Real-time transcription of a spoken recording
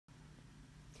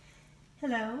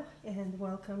Hello and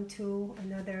welcome to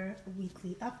another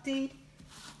weekly update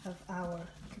of our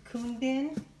cocoon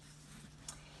bin.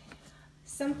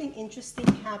 Something interesting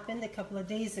happened a couple of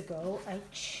days ago.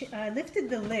 I lifted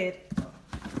the lid. Oh,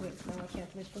 wait, now I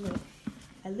can't lift the lid.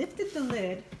 I lifted the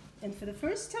lid and for the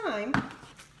first time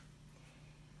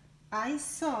I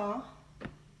saw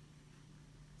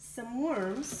some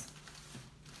worms.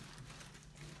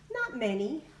 Not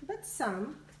many, but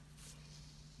some.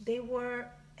 They were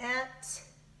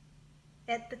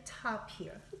at the top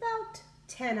here, about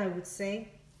 10 I would say,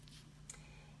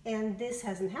 and this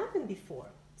hasn't happened before.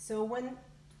 So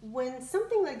when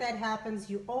something like that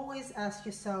happens, you always ask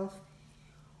yourself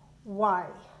why.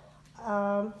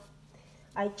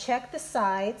 I checked the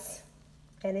sides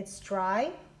and it's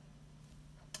dry.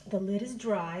 The lid is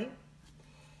dry.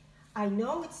 I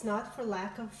know it's not for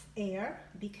lack of air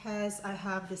because I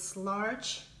have this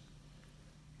large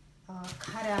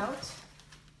cutout.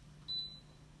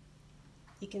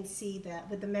 You can see that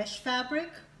with the mesh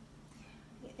fabric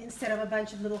instead of a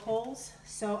bunch of little holes.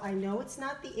 So I know it's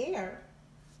not the air.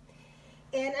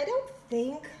 And I don't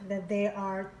think that there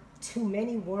are too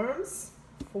many worms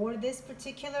for this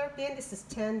particular bin. This is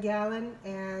 10 gallon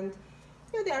and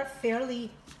they are fairly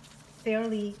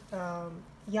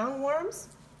young worms.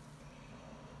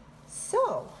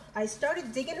 So I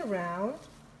started digging around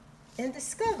and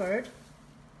discovered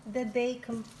that they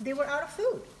were out of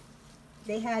food.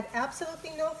 They had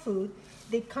absolutely no food.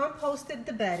 They composted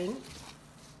the bedding.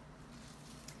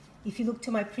 If you look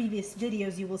to my previous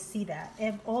videos, you will see that.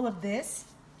 And all of this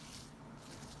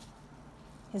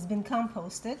has been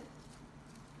composted.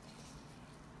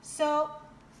 So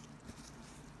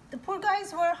the poor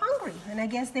guys were hungry, and I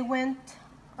guess they went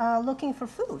looking for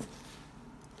food.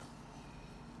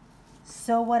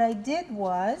 So what I did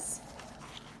was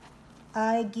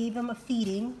I gave them a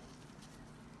feeding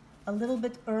a little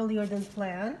bit earlier than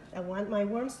planned. I want my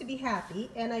worms to be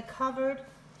happy, and I covered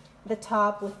the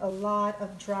top with a lot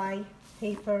of dry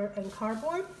paper and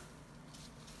cardboard.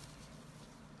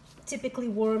 Typically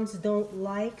worms don't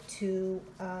like to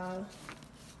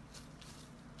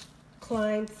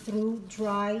climb through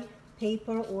dry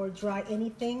paper or dry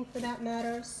anything for that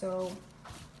matter, so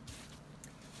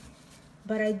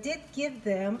but I did give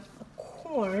them a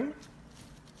corn,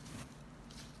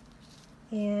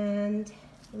 and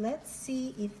let's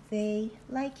see if they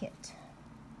like it.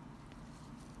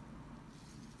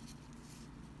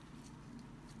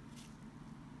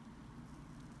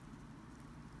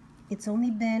 It's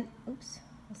only been, oops,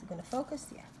 is it going to focus?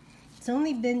 Yeah. It's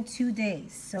only been 2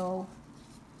 days, so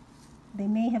they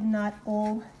may have not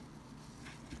all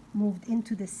moved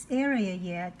into this area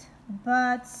yet,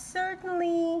 but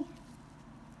certainly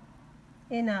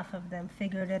enough of them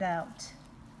figured it out.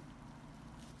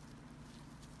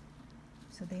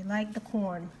 So they like the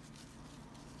corn.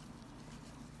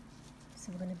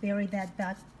 So we're going to bury that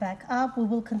back up. We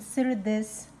will consider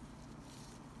this.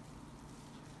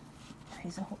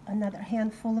 There's another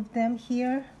handful of them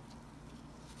here.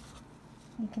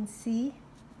 You can see.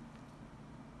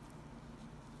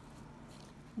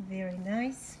 Very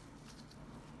nice.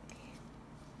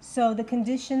 So the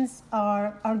conditions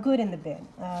are good in the bin.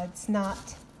 It's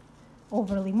not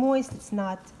overly moist. It's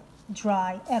not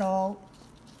dry at all.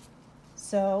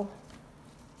 So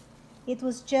it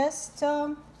was just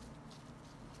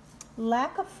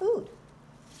lack of food.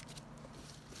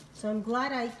 So I'm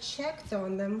glad I checked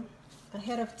on them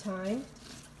ahead of time.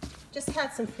 Just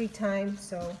had some free time,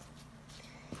 so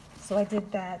I did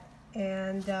that,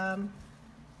 and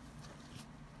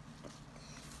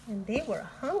they were a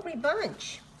hungry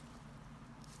bunch.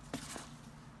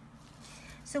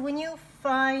 So when you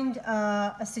find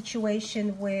a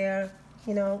situation where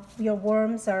your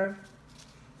worms are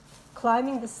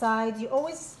climbing the sides, you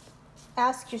always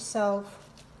ask yourself,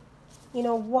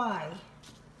 why?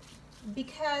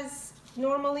 Because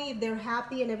normally if they're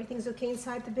happy and everything's okay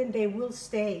inside the bin, they will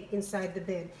stay inside the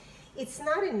bin. It's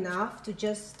not enough to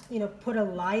just, put a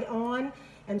light on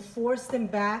and force them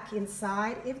back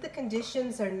inside. If the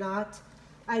conditions are not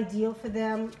ideal for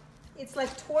them, it's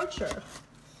like torture.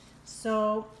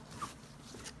 So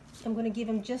I'm going to give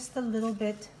them just a little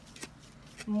bit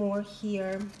more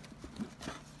here.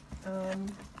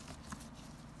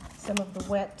 Some of the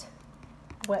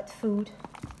wet food.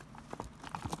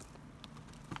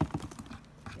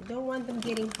 I don't want them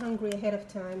getting hungry ahead of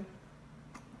time.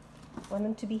 I want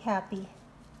them to be happy.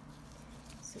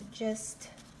 So just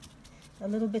a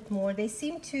little bit more. They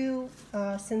seem to,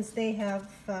 since they have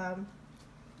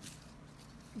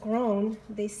grown,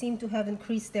 they seem to have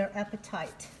increased their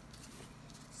appetite.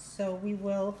 So we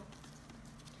will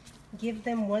give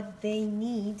them what they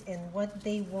need and what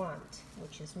they want,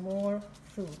 which is more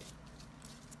food.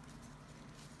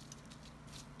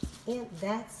 And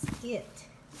that's it.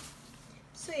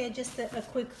 So yeah, just a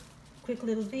quick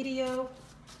little video.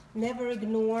 Never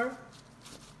ignore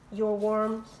your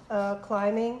worms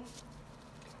climbing.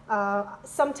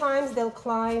 Sometimes they'll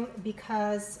climb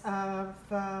because of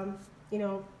you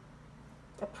know,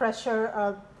 a pressure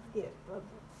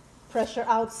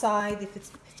outside.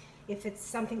 If it's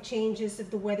something changes, if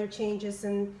the weather changes,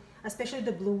 and especially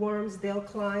the blue worms, they'll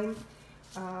climb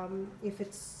if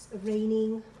it's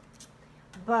raining.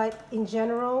 But in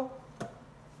general,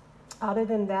 other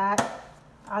than that,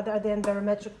 other than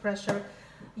barometric pressure,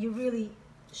 you really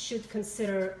should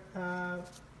consider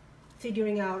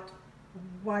figuring out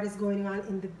what is going on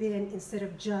in the bin instead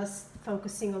of just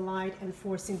focusing a light and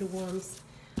forcing the worms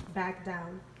back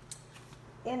down.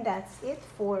 And that's it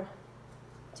for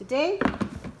today.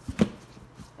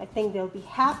 I think they'll be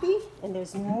happy, and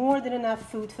there's more than enough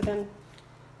food for them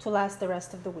to last the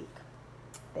rest of the week.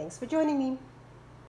 Thanks for joining me.